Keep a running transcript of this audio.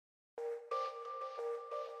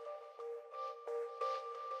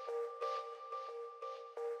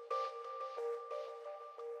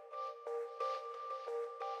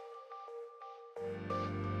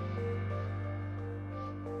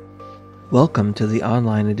Welcome to the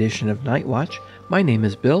online edition of NightWatch. My name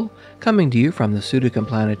is Bill, coming to you from the Sudoku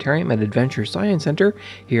Planetarium and Adventure Science Center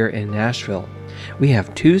here in Nashville. We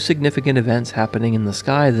have two significant events happening in the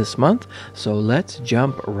sky this month, so let's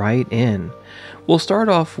jump right in. We'll start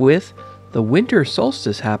off with the winter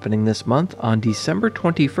solstice happening this month on December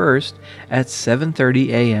 21st at 7:30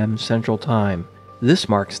 a.m. Central Time. This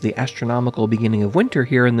marks the astronomical beginning of winter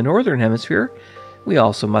here in the Northern Hemisphere. We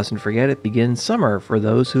also mustn't forget it begins summer for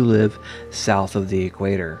those who live south of the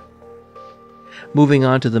equator. Moving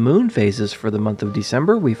on to the moon phases for the month of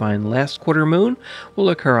December, we find last quarter moon will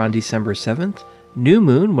occur on December 7th, new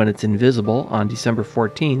moon when it's invisible on December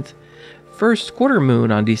 14th, first quarter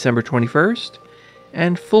moon on December 21st,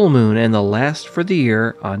 and full moon and the last for the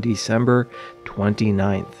year on December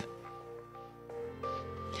 29th.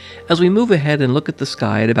 As we move ahead and look at the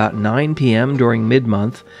sky at about 9 p.m. during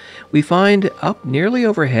mid-month, we find up nearly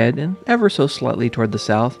overhead and ever so slightly toward the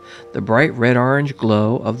south, the bright red-orange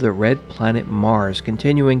glow of the red planet Mars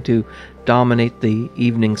continuing to dominate the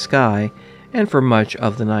evening sky and for much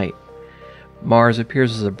of the night. Mars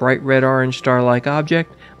appears as a bright red-orange star-like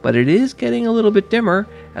object, but it is getting a little bit dimmer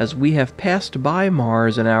as we have passed by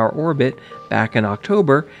Mars in our orbit back in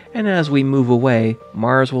October, and as we move away,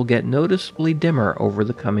 Mars will get noticeably dimmer over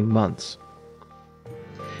the coming months.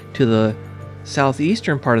 To the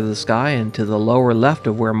southeastern part of the sky and to the lower left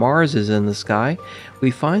of where Mars is in the sky,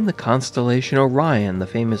 we find the constellation Orion, the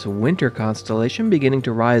famous winter constellation, beginning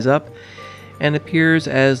to rise up and appears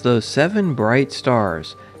as those 7 bright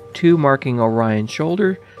stars, 2 marking Orion's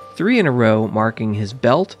shoulder, 3 in a row marking his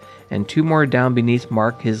belt, and 2 more down beneath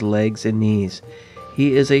mark his legs and knees.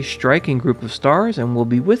 He is a striking group of stars and will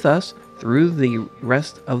be with us through the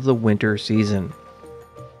rest of the winter season.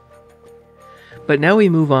 But now we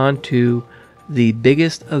move on to the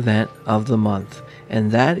biggest event of the month,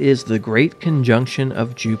 and that is the great conjunction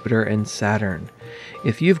of Jupiter and Saturn.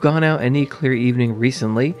 If you've gone out any clear evening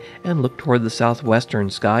recently and looked toward the southwestern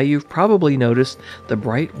sky, you've probably noticed the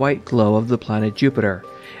bright white glow of the planet Jupiter.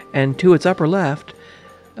 And to its upper left,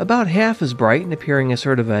 about half as bright and appearing as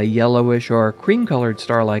sort of a yellowish or cream-colored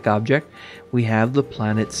star-like object, we have the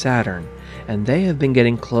planet Saturn. And they have been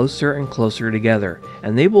getting closer and closer together,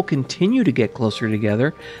 and they will continue to get closer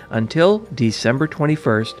together until December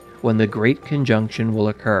 21st, when the Great Conjunction will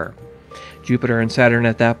occur. Jupiter and Saturn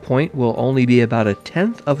at that point will only be about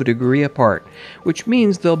 1/10 of a degree apart, which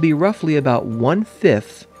means they'll be roughly about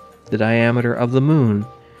 1/5 the diameter of the Moon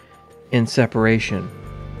in separation.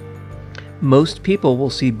 Most people will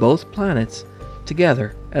see both planets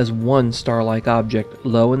together as one star-like object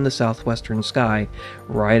low in the southwestern sky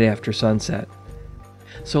right after sunset.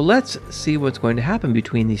 So let's see what's going to happen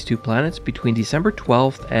between these two planets between December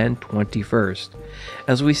 12th and 21st.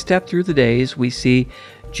 As we step through the days, we see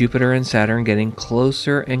Jupiter and Saturn getting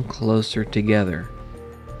closer and closer together.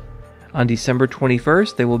 On December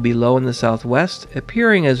 21st, they will be low in the southwest,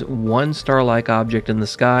 appearing as one star-like object in the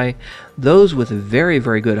sky. Those with very,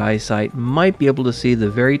 very good eyesight might be able to see the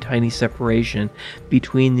very tiny separation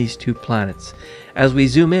between these two planets. As we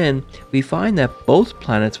zoom in, we find that both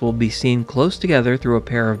planets will be seen close together through a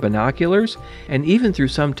pair of binoculars, and even through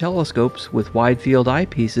some telescopes with wide-field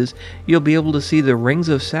eyepieces, you'll be able to see the rings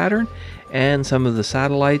of Saturn and some of the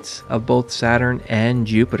satellites of both Saturn and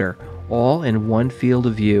Jupiter, all in one field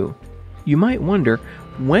of view. You might wonder,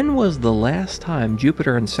 when was the last time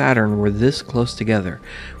Jupiter and Saturn were this close together?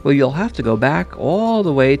 Well, you'll have to go back all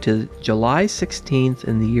the way to July 16th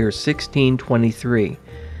in the year 1623.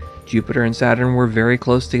 Jupiter and Saturn were very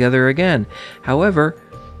close together again. However,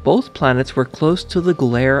 both planets were close to the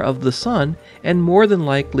glare of the sun, and more than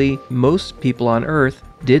likely, most people on Earth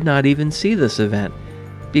did not even see this event,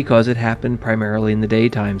 because it happened primarily in the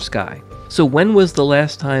daytime sky. So when was the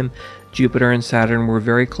last time Jupiter and Saturn were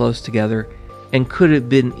very close together and could have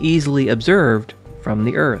been easily observed from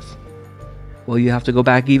the Earth? Well, you have to go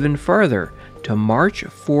back even further to March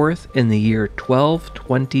 4th in the year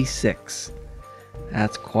 1226.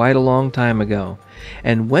 That's quite a long time ago.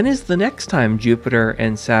 And when is the next time Jupiter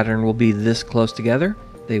and Saturn will be this close together?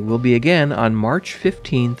 They will be again on March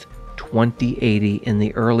 15th, 2080 in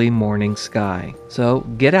the early morning sky. So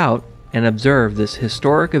get out and observe this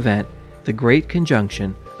historic event, the Great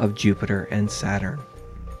Conjunction of Jupiter and Saturn.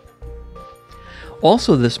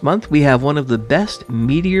 Also this month, we have one of the best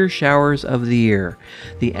meteor showers of the year.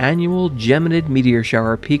 The annual Geminid meteor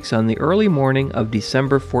shower peaks on the early morning of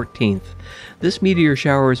December 14th. This meteor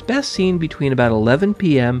shower is best seen between about 11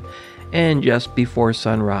 p.m. and just before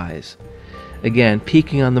sunrise. Again,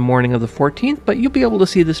 peaking on the morning of the 14th, but you'll be able to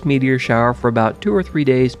see this meteor shower for about 2 or 3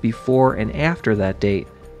 days before and after that date.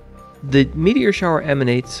 The meteor shower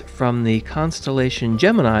emanates from the constellation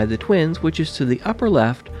Gemini, the twins, which is to the upper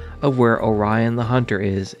left of where Orion the Hunter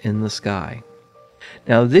is in the sky.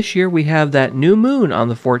 Now this year we have that new moon on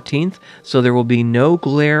the 14th, so there will be no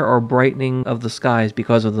glare or brightening of the skies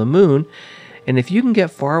because of the moon. And if you can get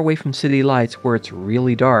far away from city lights where it's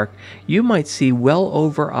really dark, you might see well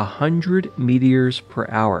over 100 meteors per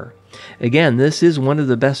hour. Again, this is one of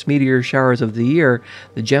the best meteor showers of the year.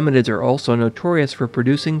 The Geminids are also notorious for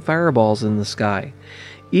producing fireballs in the sky.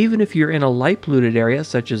 Even if you're in a light polluted area,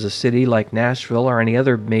 such as a city like Nashville or any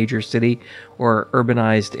other major city or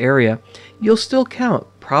urbanized area, you'll still count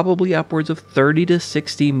probably upwards of 30 to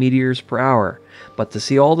 60 meteors per hour. But to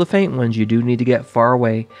see all the faint ones, you do need to get far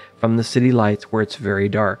away from the city lights where it's very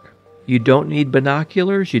dark. You don't need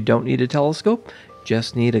binoculars, you don't need a telescope,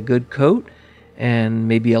 just need a good coat and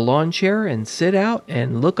maybe a lawn chair and sit out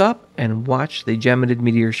and look up and watch the Geminid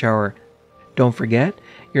meteor shower. Don't forget,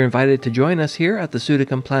 you're invited to join us here at the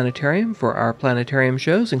Pseudocom Planetarium for our planetarium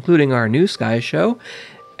shows, including our new sky show,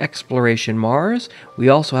 Exploration Mars. We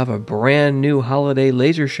also have a brand new holiday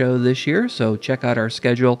laser show this year, so check out our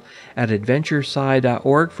schedule at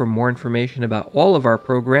adventuresci.org for more information about all of our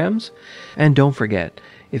programs. And don't forget,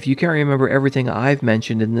 if you can't remember everything I've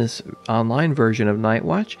mentioned in this online version of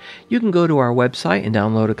NightWatch, you can go to our website and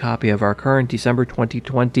download a copy of our current December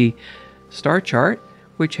 2020 star chart,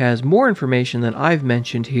 which has more information than I've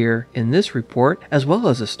mentioned here in this report, as well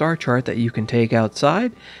as a star chart that you can take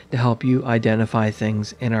outside to help you identify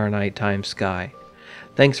things in our nighttime sky.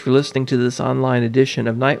 Thanks for listening to this online edition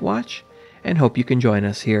of NightWatch, and hope you can join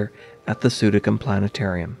us here at the Pseudocom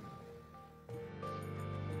Planetarium.